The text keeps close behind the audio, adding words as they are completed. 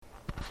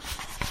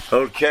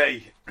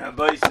Okay,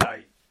 Rabbi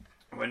Isai,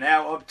 we're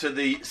now up to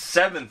the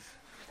seventh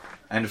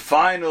and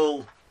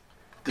final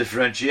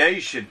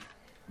differentiation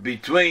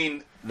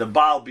between the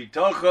Baal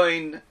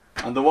Bitochen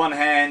on the one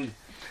hand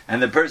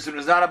and the person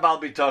who's not a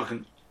Baal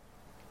Bitochen.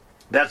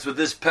 That's what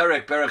this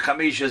Perek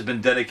Hamish, has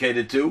been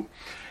dedicated to.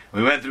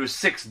 We went through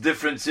 6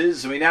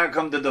 differences, and we now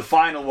come to the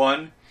final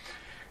one,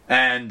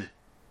 and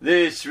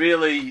this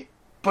really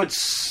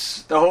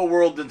puts the whole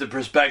world into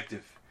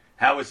perspective,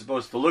 how we're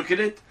supposed to look at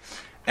it,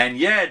 and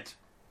yet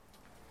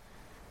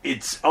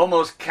it's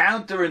almost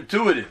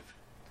counterintuitive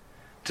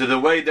to the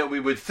way that we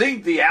would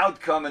think the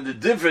outcome and the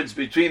difference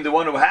between the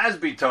one who has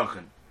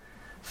Bitochen,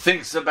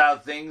 thinks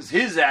about things,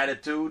 his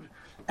attitude,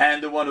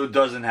 and the one who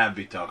doesn't have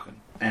Bitochen.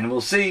 And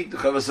we'll see, the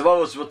Chavos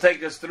Avos will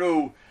take us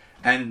through,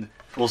 and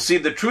we'll see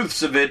the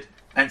truths of it,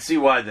 and see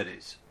why that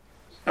is.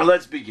 Now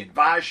let's begin.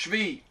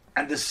 V'hashvi,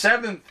 and the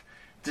 7th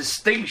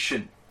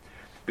distinction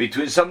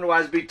between someone who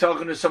has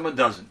Bitochen and someone who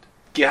doesn't.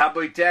 Ki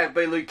haboiteach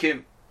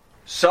be'elokim,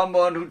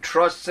 someone who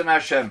trusts in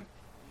Hashem.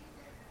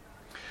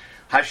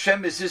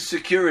 Hashem is his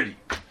security.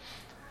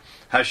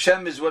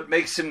 Hashem is what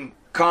makes him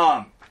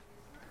calm.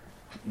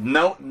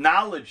 No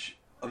knowledge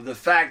of the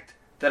fact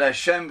that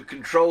Hashem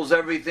controls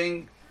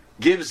everything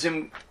gives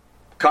him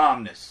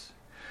calmness.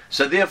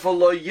 So therefore,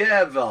 lo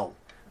yevel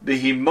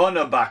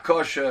b'himona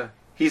bakosha,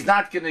 he's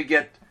not going to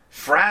get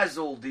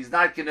frazzled. He's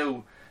not going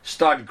to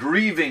start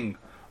grieving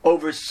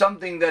over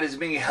something that is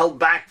being held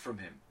back from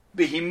him.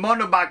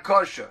 B'himona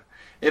bakosha,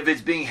 if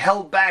it's being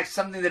held back,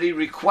 something that he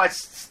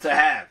requests to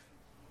have.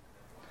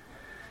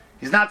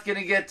 He's not going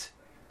to get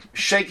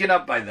shaken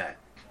up by that.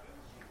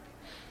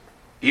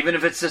 Even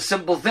if it's a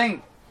simple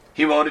thing,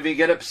 he won't even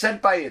get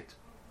upset by it.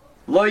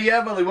 Lo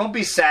yevel, he won't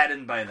be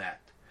saddened by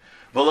that.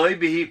 V'lo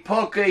bihi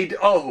pokeid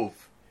ohuv.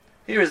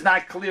 Here is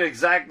not clear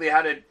exactly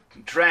how to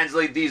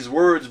translate these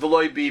words.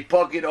 V'lo bihi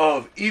pokeid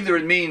ohuv. Either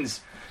it means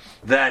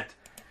that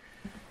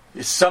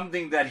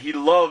something that he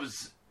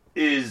loves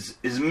is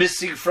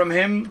missing from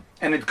him,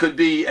 and it could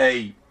be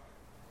an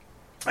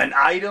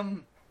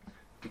item.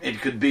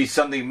 It could be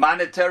something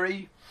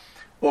monetary,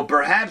 or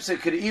perhaps it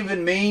could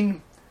even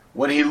mean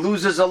when he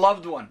loses a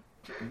loved one.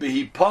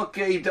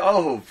 B'hipokeid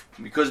ohuv,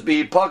 because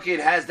b'hipokeid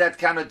has that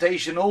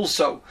connotation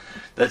also,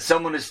 that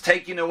someone is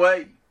taken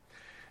away.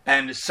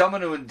 And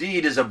someone who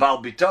indeed is a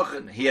Baal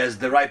Bitochen, he has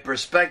the right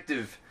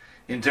perspective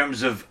in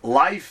terms of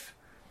life,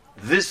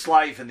 this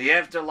life and the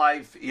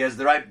afterlife. He has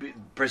the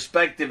right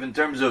perspective in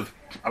terms of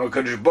our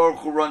Kadosh Baruch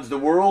Hu runs the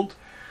world.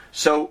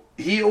 So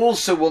he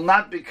also will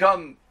not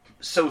become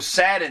so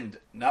saddened,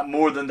 not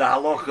more than the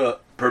halacha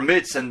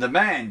permits and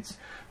demands,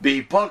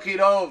 b'hipokeid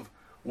ohuv,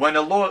 when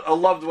a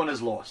loved one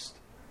is lost.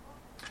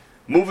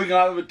 Moving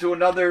over to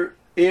another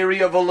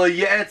area of lo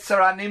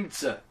ye'etzer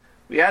hanimtza.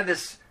 We had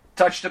this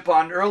touched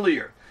upon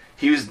earlier.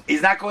 He's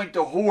not going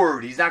to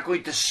hoard. He's not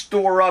going to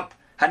store up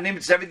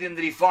hanimtza, everything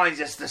that he finds.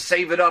 He has to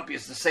save it up. He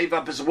has to save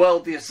up his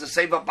wealth. He has to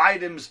save up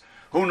items.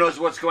 Who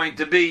knows what's going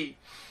to be?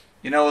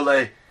 You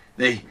know,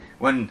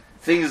 when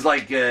things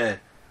like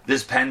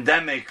this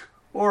pandemic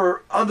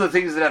or other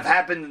things that have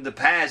happened in the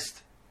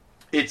past,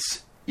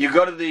 it's you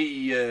go to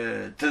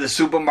the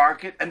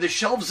supermarket and the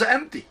shelves are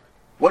empty.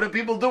 What are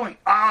people doing?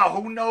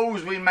 Who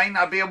knows? We may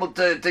not be able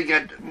to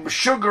get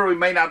sugar. We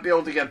may not be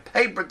able to get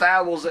paper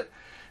towels.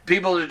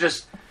 People are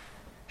just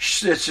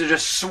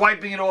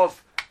swiping it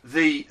off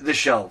the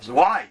shelves.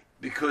 Why?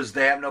 Because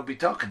they have no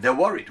bitochen. They're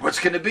worried. What's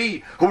going to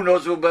be? Who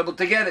knows? We'll be able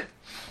to get it.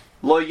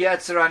 Lo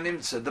yetzer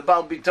hanimtza. The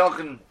Baal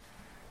Bitochen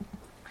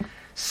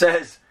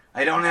says,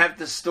 I don't have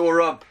to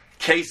store up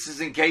cases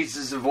and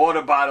cases of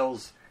water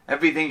bottles.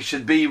 Everything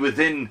should be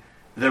within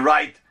the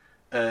right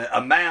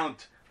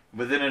amount,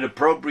 within an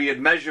appropriate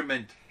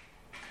measurement.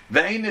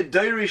 Now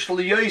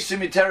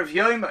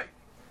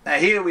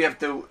here we have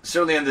to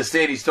certainly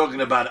understand he's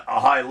talking about a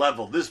high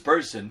level. This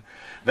person,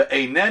 that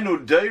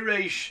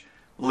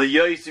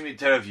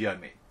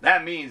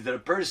means that a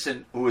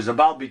person who is a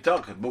Baal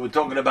Bitochen, but we're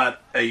talking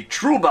about a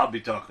true Baal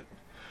Bitochen,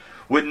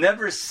 would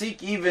never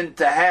seek even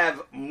to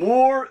have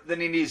more than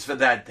he needs for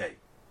that day.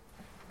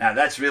 Now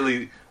that's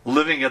really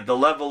living at the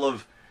level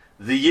of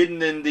the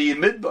Yidden in the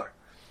Midbar.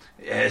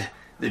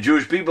 The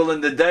Jewish people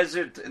in the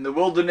desert, in the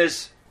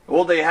wilderness,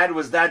 all they had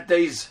was that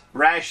day's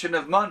ration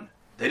of man.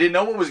 They didn't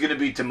know what was going to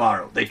be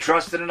tomorrow. They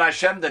trusted in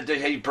Hashem that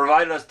He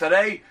provided us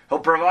today, He'll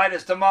provide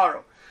us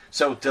tomorrow.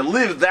 So to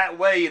live that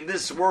way in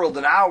this world,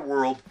 in our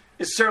world,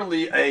 is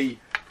certainly a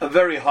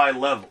very high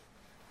level.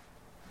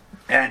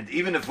 And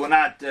even if we're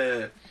not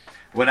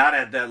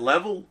at that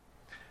level,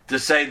 to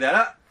say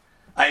that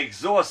I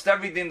exhaust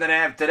everything that I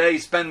have today,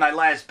 spend my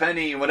last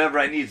penny and whatever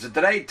I need for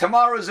today,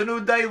 tomorrow is a new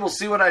day, we'll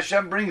see what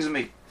Hashem brings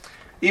me.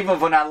 Even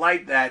if we're not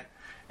like that,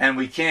 and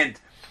we can't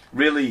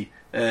really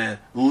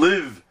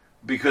live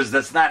because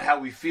that's not how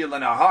we feel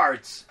in our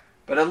hearts,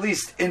 but at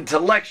least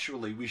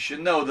intellectually we should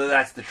know that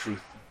that's the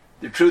truth.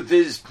 The truth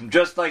is,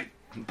 just like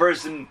a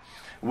person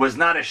was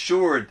not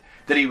assured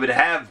that he would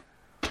have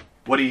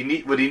what he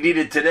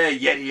needed today,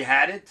 yet he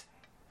had it,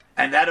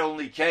 and that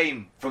only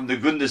came from the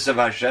goodness of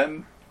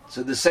Hashem.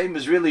 So the same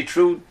is really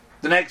true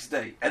the next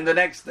day and the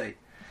next day.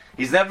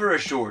 He's never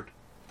assured.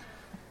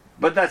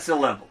 But that's the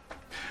level.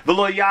 The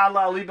Baal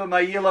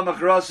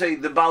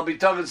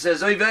Bitochen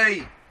says, Oy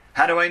vey,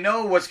 how do I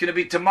know what's going to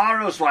be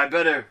tomorrow? So I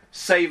better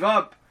save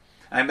up.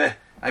 I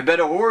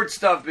better hoard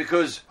stuff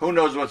because who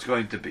knows what's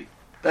going to be.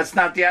 That's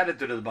not the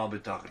attitude of the Baal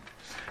Bitochen.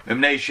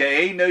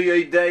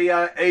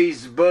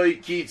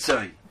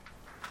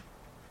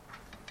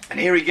 And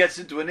here he gets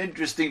into an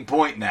interesting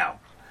point now.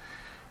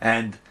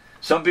 And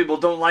some people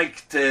don't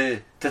like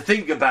to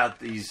think about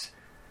these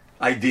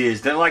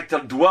ideas. They don't like to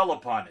dwell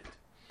upon it.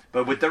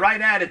 But with the right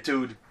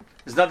attitude,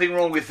 there's nothing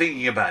wrong with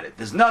thinking about it.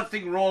 There's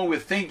nothing wrong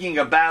with thinking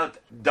about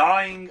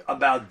dying,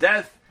 about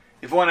death,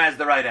 if one has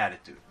the right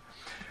attitude.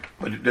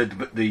 But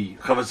the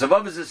Chavos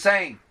HaLevavos is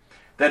saying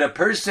that a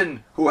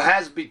person who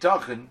has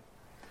bitachon,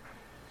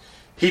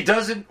 he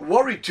doesn't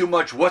worry too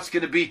much what's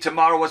going to be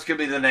tomorrow, what's going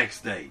to be the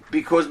next day.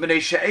 Because he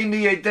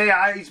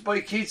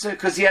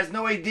has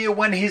no idea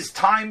when his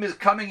time is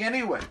coming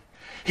anyway.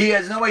 He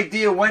has no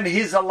idea when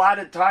his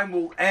allotted time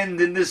will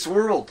end in this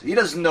world. He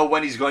doesn't know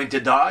when he's going to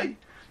die.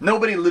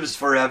 Nobody lives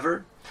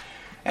forever.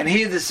 And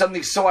here there's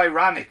something so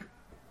ironic,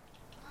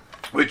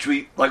 which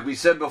like we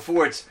said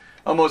before, it's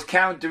almost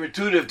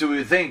counterintuitive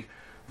to think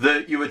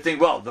that you would think,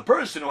 well, the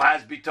person who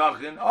has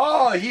bitachon,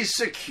 he's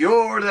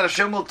secure that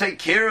Hashem will take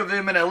care of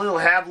him and he'll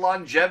have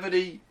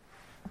longevity.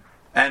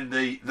 And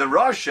the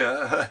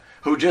Rasha,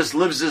 who just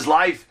lives his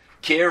life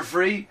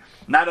carefree,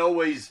 not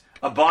always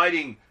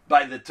abiding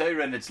by the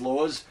Torah and its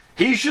laws,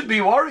 he should be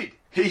worried.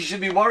 He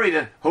should be worried.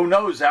 And who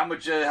knows how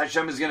much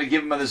Hashem is going to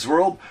give him in this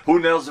world? Who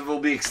knows if it will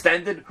be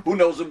extended? Who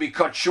knows if it will be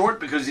cut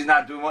short because he's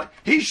not doing what?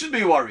 He should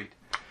be worried.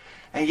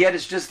 And yet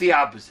it's just the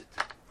opposite.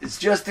 It's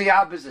just the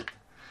opposite.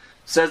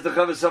 Says the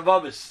Chavos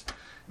HaLevavos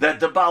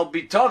that the Baal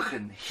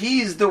Bitachon,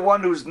 he's the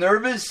one who's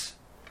nervous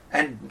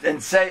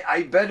and say,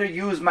 I better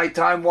use my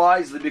time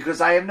wisely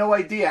because I have no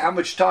idea how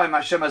much time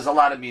Hashem has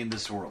allotted me in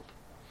this world.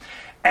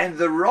 And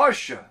the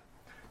Rasha,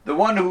 the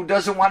one who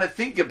doesn't want to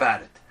think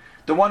about it,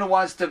 the one who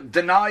wants to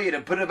deny it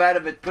and put it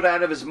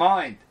out of his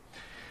mind,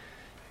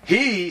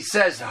 he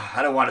says,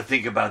 I don't want to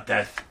think about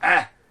death.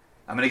 I'm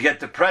going to get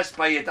depressed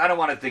by it. I don't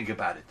want to think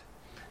about it.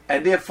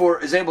 And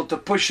therefore is able to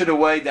push it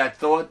away, that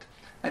thought,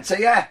 and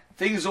say,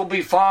 things will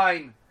be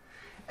fine.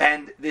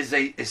 And there's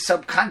a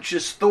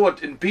subconscious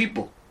thought in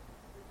people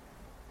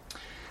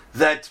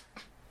that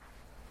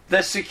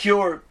they're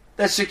secure.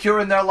 They're secure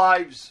in their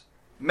lives.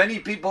 Many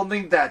people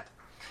think that.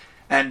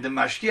 And the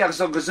Mashgiach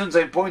Zal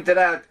Gesundsein pointed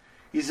out,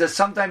 he says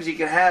sometimes you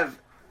can have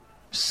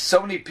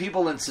so many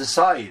people in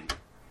society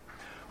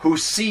who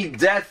see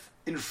death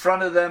in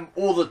front of them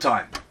all the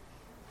time.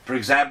 For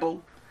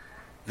example,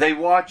 they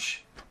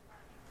watch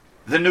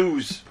the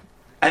news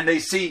and they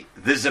see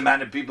this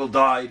amount of people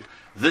died,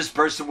 this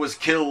person was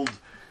killed,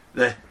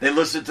 they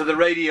listen to the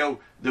radio,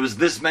 there was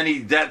this many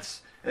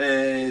deaths,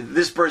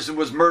 this person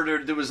was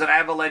murdered, there was an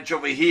avalanche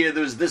over here,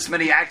 there was this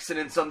many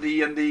accidents on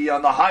the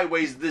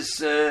highways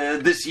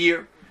this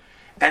year,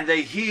 and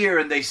they hear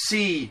and they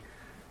see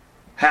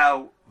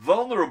how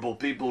vulnerable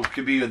people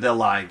could be in their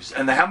lives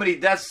and how many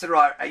deaths there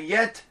are, and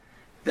yet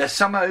they're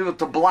somehow able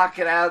to block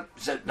it out.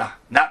 Said, no,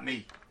 not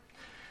me.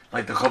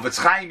 Like the Chofetz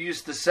Chaim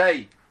used to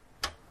say,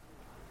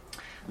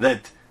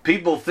 that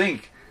people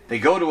think they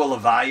go to a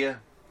levaya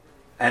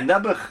and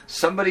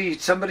somebody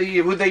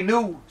who they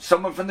knew,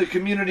 someone from the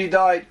community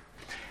died,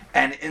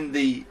 and in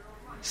the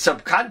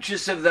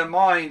subconscious of their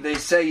mind they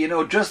say,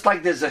 just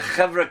like there's a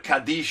chevra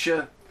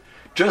kadisha,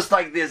 just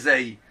like there's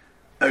a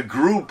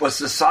group, a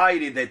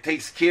society that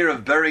takes care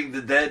of burying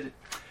the dead,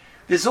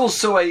 there's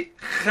also a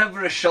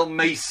chevra shel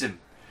mesim.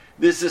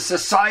 There's a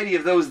society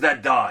of those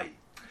that die.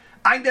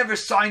 I never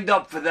signed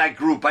up for that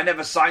group. I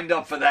never signed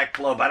up for that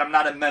club. I'm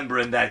not a member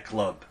in that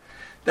club.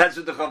 That's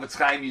what the Chofetz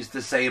Chaim used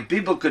to say. And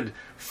people could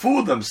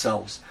fool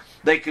themselves.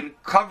 They can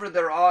cover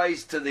their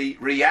eyes to the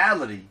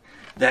reality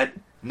that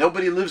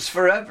nobody lives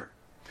forever.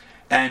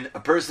 And a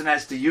person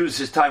has to use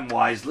his time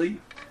wisely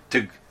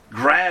to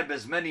grab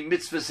as many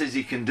mitzvahs as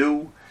he can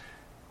do,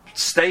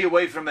 stay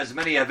away from as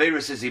many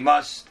averos as he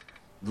must,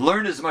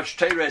 learn as much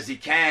Torah as he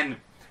can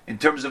in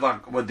terms of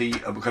what the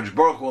Kadosh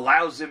Baruch Hu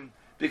allows him,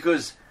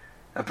 because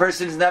a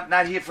person is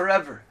not here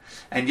forever.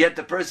 And yet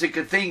the person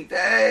could think,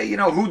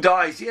 who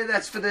dies? Yeah,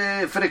 that's for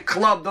the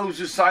club, those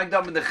who signed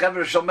up in the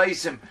Chevra Shel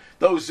Mesim,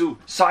 those who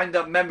signed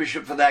up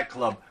membership for that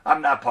club.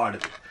 I'm not part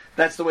of it.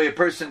 That's the way a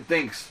person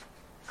thinks.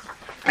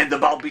 And the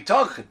Baal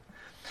Bitachon,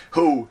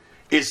 who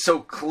is so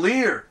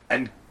clear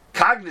and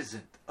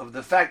cognizant of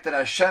the fact that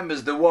Hashem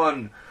is the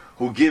one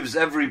who gives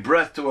every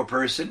breath to a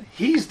person,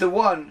 he's the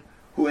one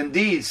who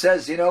indeed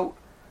says,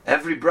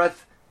 every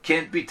breath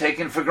can't be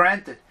taken for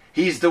granted.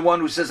 He's the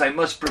one who says, I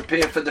must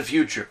prepare for the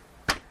future.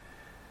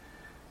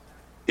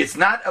 It's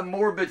not a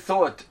morbid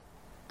thought.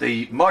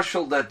 The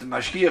mashal that the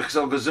Mashgiach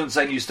Zal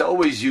Gesundsein used to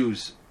always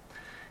use.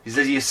 He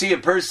says, you see a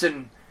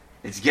person,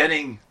 it's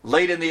getting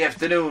late in the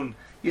afternoon,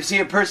 you see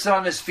a person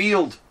on his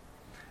field,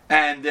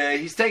 and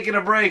he's taking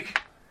a break,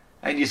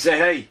 and you say,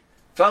 hey,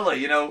 fella,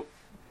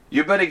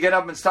 you better get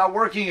up and start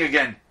working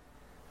again.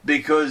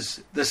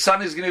 because the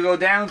sun is going to go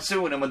down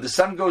soon, and when the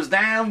sun goes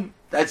down,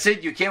 that's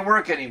it, you can't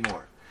work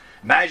anymore.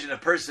 Imagine a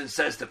person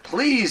says to,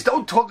 please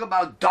don't talk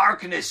about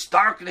darkness.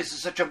 Darkness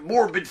is such a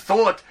morbid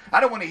thought. I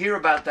don't want to hear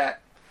about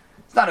that.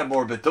 It's not a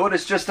morbid thought,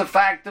 it's just a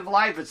fact of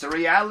life. It's a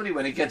reality.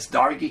 When it gets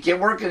dark, you can't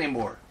work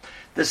anymore.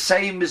 The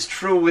same is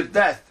true with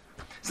death.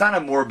 It's not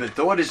a morbid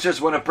thought, it's just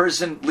when a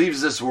person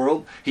leaves this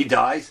world, he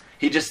dies,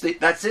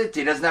 that's it.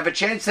 He doesn't have a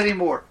chance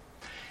anymore.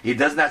 He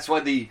doesn't, that's why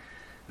the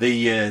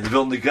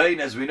Vilna Gaon,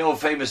 as we know, a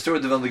famous story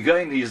of the Vilna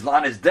Gaon, he's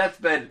on his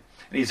deathbed, and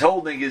he's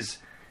holding his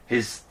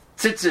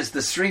tzitzis,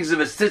 the strings of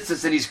his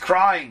tzitzis, and he's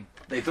crying.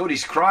 They thought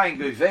he's crying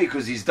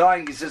because he's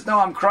dying. He says, no,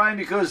 I'm crying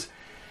because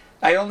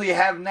I only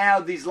have now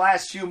these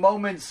last few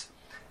moments,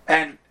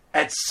 and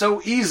it's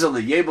so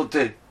easily able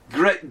to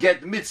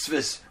get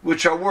mitzvahs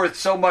which are worth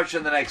so much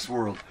in the next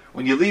world.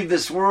 When you leave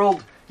this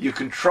world, you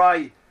can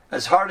try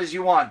as hard as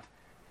you want.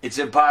 It's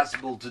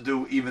impossible to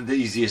do even the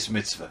easiest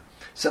mitzvah.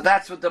 So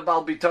that's what the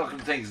Baal Bitochen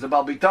thinks. The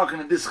Baal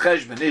Bitochen in this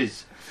cheshbon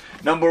is,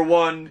 number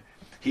one,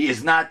 he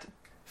is not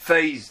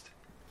fazed.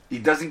 He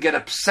doesn't get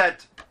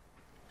upset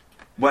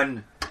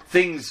when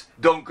things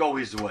don't go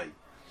his way.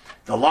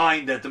 The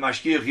line that the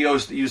Mashgiach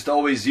used to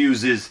always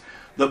use is,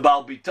 the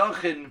Baal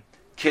Bitochen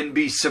can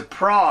be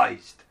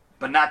surprised,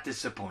 but not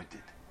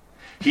disappointed.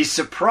 He's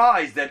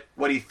surprised that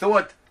what he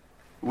thought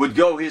would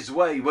go his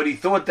way, what he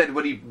thought that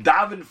what he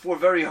davened for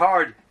very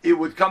hard, it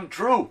would come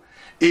true.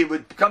 It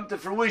would come to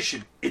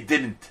fruition. It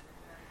didn't.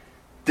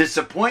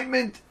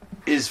 Disappointment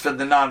is for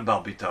the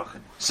non-Baal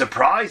Bitochen.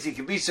 Surprise, he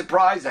can be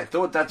surprised. I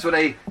thought that's what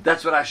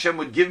Hashem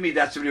would give me,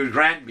 that's what he would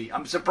grant me.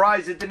 I'm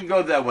surprised it didn't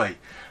go that way.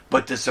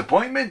 But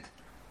disappointment,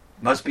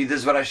 must be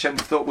this is what Hashem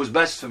thought was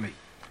best for me.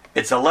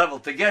 It's a level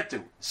to get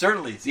to.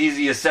 Certainly, it's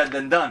easier said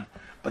than done.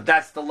 But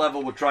that's the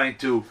level we're trying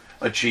to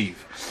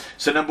achieve.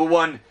 So number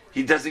one,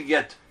 he doesn't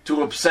get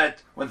too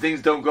upset when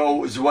things don't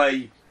go his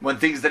way, when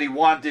things that he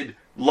wanted,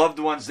 loved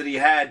ones that he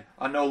had,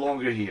 are no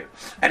longer here.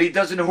 And he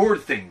doesn't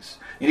hoard things.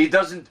 And he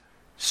doesn't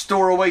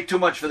store away too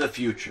much for the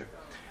future.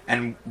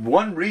 And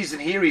one reason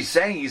here he's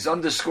saying, he's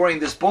underscoring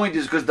this point,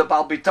 is because the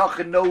Baal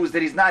Bitochen knows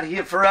that he's not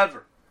here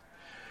forever.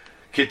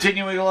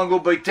 Continuing along,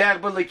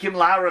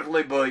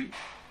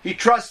 he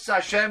trusts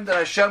Hashem that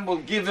Hashem will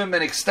give him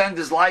and extend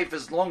his life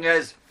as long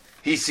as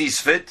he sees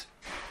fit.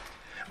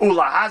 And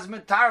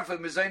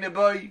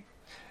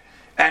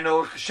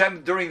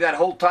Hashem, during that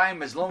whole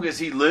time, as long as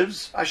he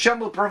lives, Hashem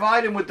will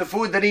provide him with the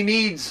food that he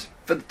needs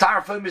for the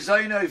tarfa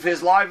mizayna, for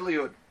his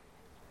livelihood.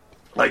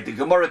 Like the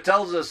Gemara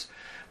tells us,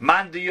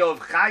 Man yov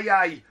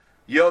chayai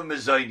yov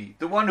mizayni.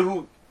 The one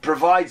who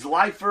provides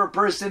life for a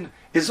person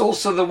is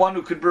also the one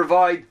who could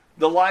provide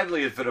the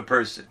livelihood for the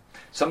person.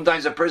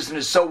 Sometimes a person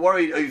is so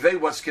worried,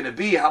 what's going to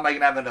be? How am I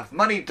going to have enough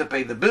money to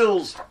pay the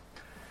bills?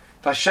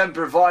 If Hashem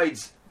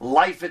provides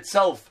life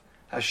itself,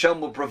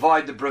 Hashem will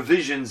provide the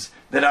provisions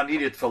that are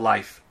needed for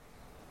life.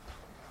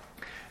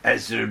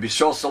 As Rabbi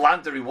Shaul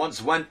Salanter, he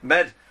once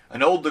met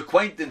an old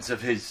acquaintance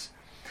of his,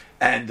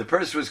 and the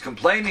person was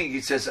complaining. He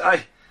says,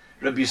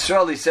 Rabbi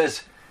Shaul, he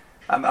says,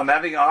 I'm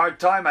having a hard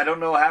time. I don't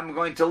know how I'm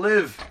going to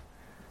live.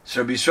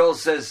 So Rabbi Shaul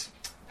says,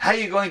 how are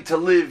you going to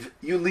live?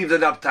 You leave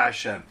it up to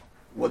Hashem.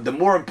 What the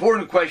more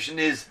important question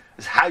is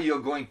how you're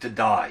going to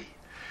die.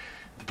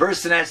 The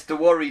person has to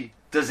worry,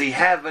 does he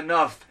have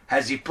enough?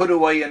 Has he put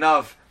away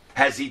enough?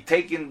 Has he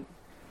taken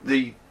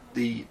the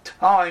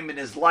time in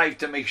his life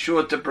to make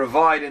sure to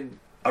provide and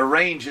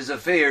arrange his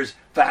affairs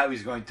for how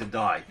he's going to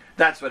die?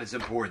 That's what is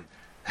important.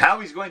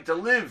 How he's going to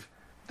live,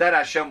 that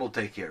Hashem will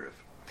take care of.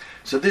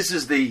 So this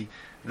is the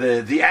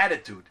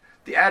attitude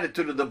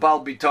of the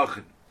Baal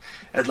Bitochen.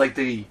 And like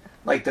the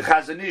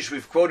Chazon Ish,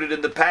 we've quoted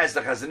in the past,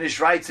 the Chazon Ish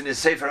writes in his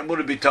Sefer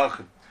Emunah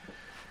Bitochen.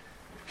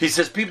 He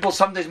says people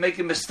sometimes make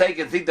a mistake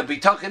and think that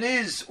Bitochen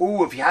is,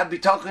 if you have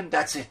Bitochen,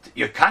 that's it.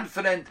 You're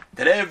confident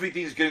that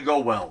everything's going to go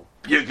well.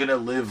 You're going to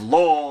live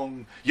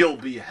long, you'll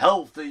be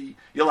healthy,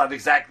 you'll have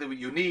exactly what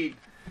you need.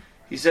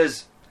 He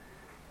says,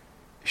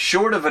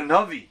 short of a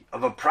Navi,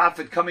 of a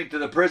prophet coming to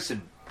the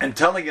person and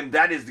telling him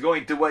that is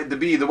going to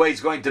be the way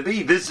it's going to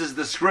be, this is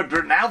the script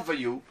written out for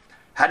you,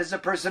 how does a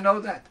person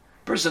know that?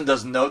 A person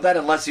doesn't know that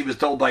unless he was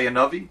told by a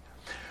Navi.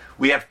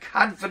 We have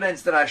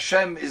confidence that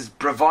Hashem is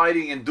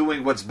providing and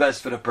doing what's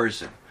best for the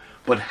person.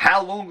 But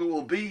how long it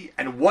will be,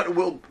 and what it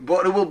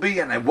will be,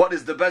 and what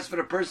is the best for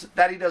the person,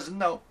 that he doesn't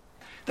know.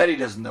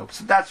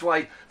 So that's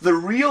why the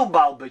real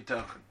Baal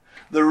Bitochen,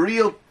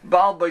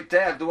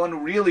 the one who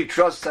really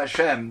trusts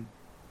Hashem,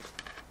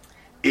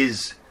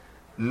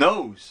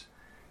 knows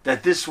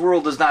that this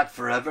world is not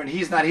forever, and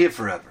he's not here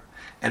forever.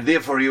 And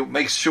therefore he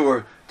makes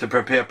sure to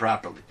prepare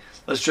properly.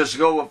 Let's just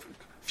go a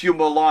few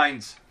more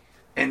lines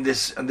in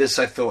this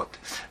I thought.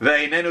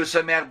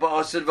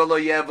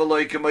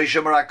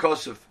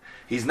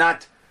 He's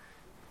not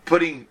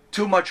putting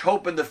too much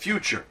hope in the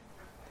future.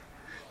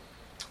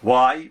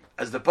 Why?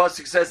 As the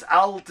pasuk says,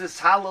 Al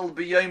tishalal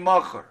b'yom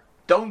machar.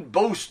 Don't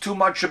boast too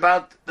much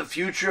about the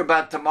future,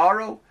 about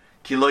tomorrow.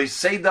 A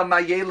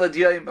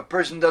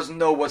person doesn't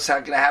know what's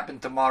going to happen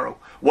tomorrow,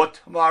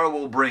 what tomorrow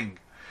will bring.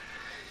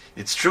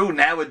 It's true,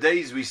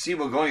 nowadays we see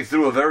we're going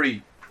through a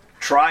very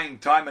trying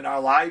time in our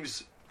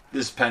lives,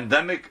 this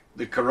pandemic,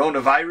 the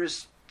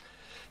coronavirus,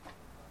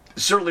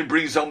 certainly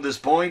brings home this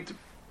point.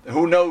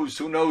 Who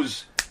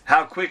knows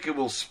how quick it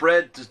will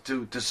spread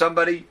to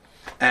somebody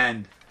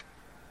and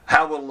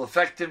how it will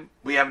affect him.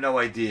 We have no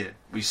idea.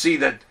 We see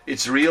that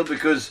it's real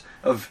because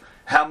of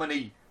how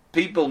many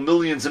people,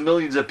 millions and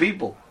millions of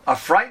people, are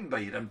frightened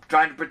by it and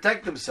trying to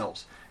protect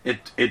themselves.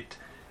 It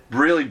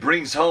really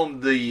brings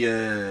home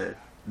this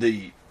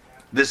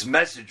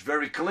message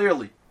very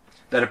clearly,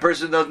 that a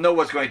person doesn't know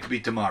what's going to be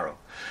tomorrow.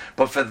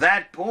 But for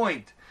that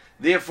point,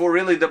 therefore,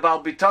 really, the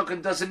Baal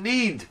Bitachon doesn't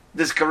need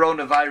this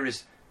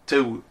coronavirus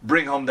to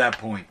bring home that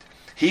point.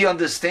 He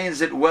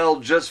understands it well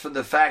just from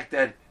the fact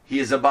that he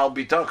is a Baal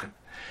Bitachon.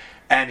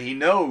 And he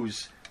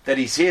knows that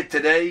he's here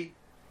today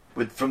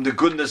from the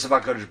goodness of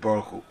HaKadosh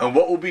Baruch Hu. And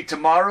what will be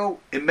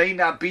tomorrow, it may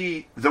not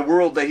be the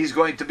world that he's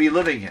going to be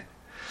living in.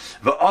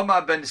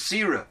 V'Omar Ben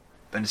Sira.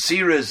 Ben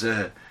Sira is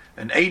an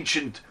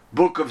ancient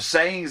book of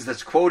sayings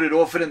that's quoted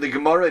often in the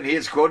Gemara, and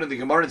here's quoted in the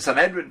Gemara in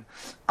Sanhedrin.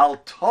 Al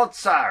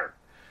Totzar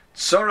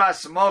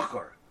Tzoras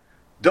Mochor.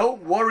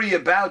 Don't worry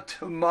about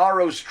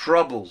tomorrow's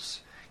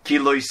troubles. Ki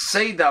lo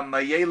yseida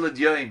mayelad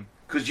yoim.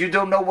 Because you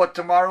don't know what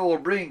tomorrow will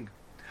bring.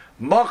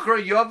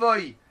 Mochor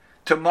yovoi.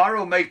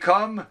 Tomorrow may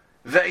come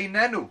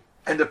ve'inenu.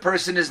 And the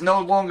person is no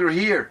longer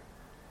here.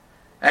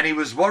 And he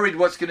was worried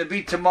what's going to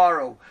be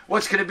tomorrow.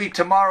 What's going to be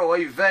tomorrow?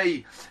 Oy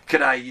vey.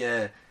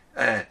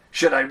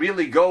 Should I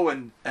really go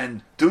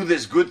and do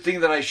this good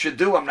thing that I should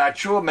do? I'm not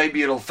sure.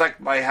 Maybe it'll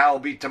affect how I'll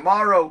be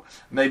tomorrow.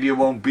 Maybe it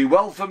won't be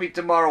well for me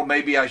tomorrow.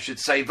 Maybe I should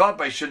save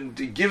up. I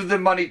shouldn't give the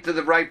money to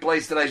the right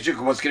place that I should.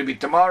 What's going to be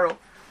tomorrow?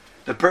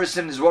 The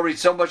person is worried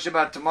so much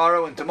about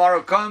tomorrow, and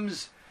tomorrow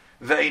comes,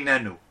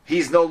 ve'inenu.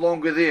 He's no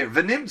longer there.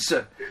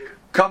 V'nimtza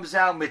comes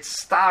out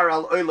mitzstar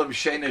al olam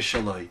sheina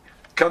shaloi.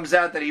 Comes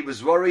out that he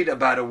was worried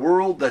about a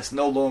world that's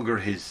no longer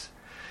his.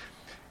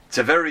 It's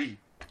a very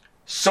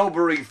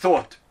sobering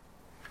thought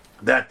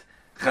that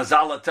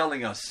Chazal are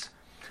telling us.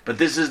 But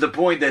this is the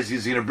point, as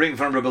he's going to bring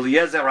from Rabbi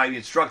Eliezer, how he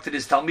instructed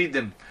his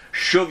Talmidim.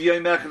 Shuv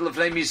yoyim echad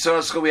lefnei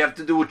misascha, we have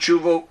to do a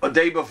tshuva a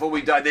day before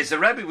we die. They said,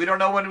 Rebbe, we don't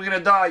know when we're going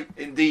to die.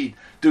 Indeed,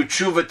 do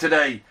tshuva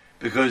today,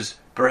 because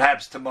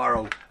perhaps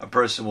tomorrow a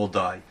person will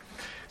die.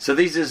 So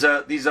these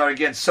are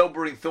again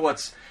sobering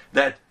thoughts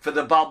that for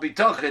the Baal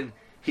Bitachon,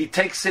 he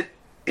takes it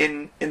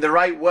in the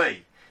right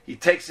way. He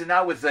takes it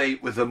not with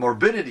a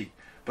morbidity,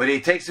 but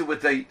he takes it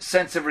with a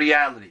sense of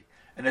reality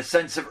and a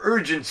sense of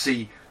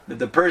urgency that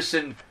the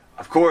person,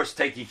 of course,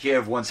 taking care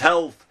of one's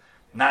health,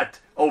 not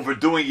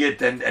overdoing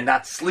it and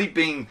not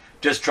sleeping,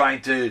 just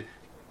trying to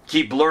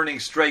keep learning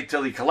straight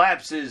till he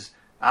collapses.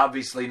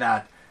 Obviously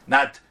not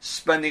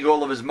spending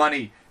all of his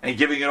money and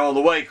giving it all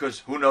away because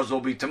who knows what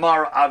will be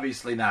tomorrow.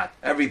 Obviously not.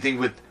 Everything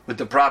with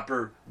the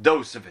proper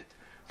dose of it,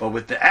 but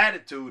with the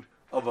attitude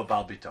of a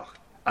Baal Bitachon.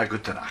 A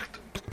gute Nacht.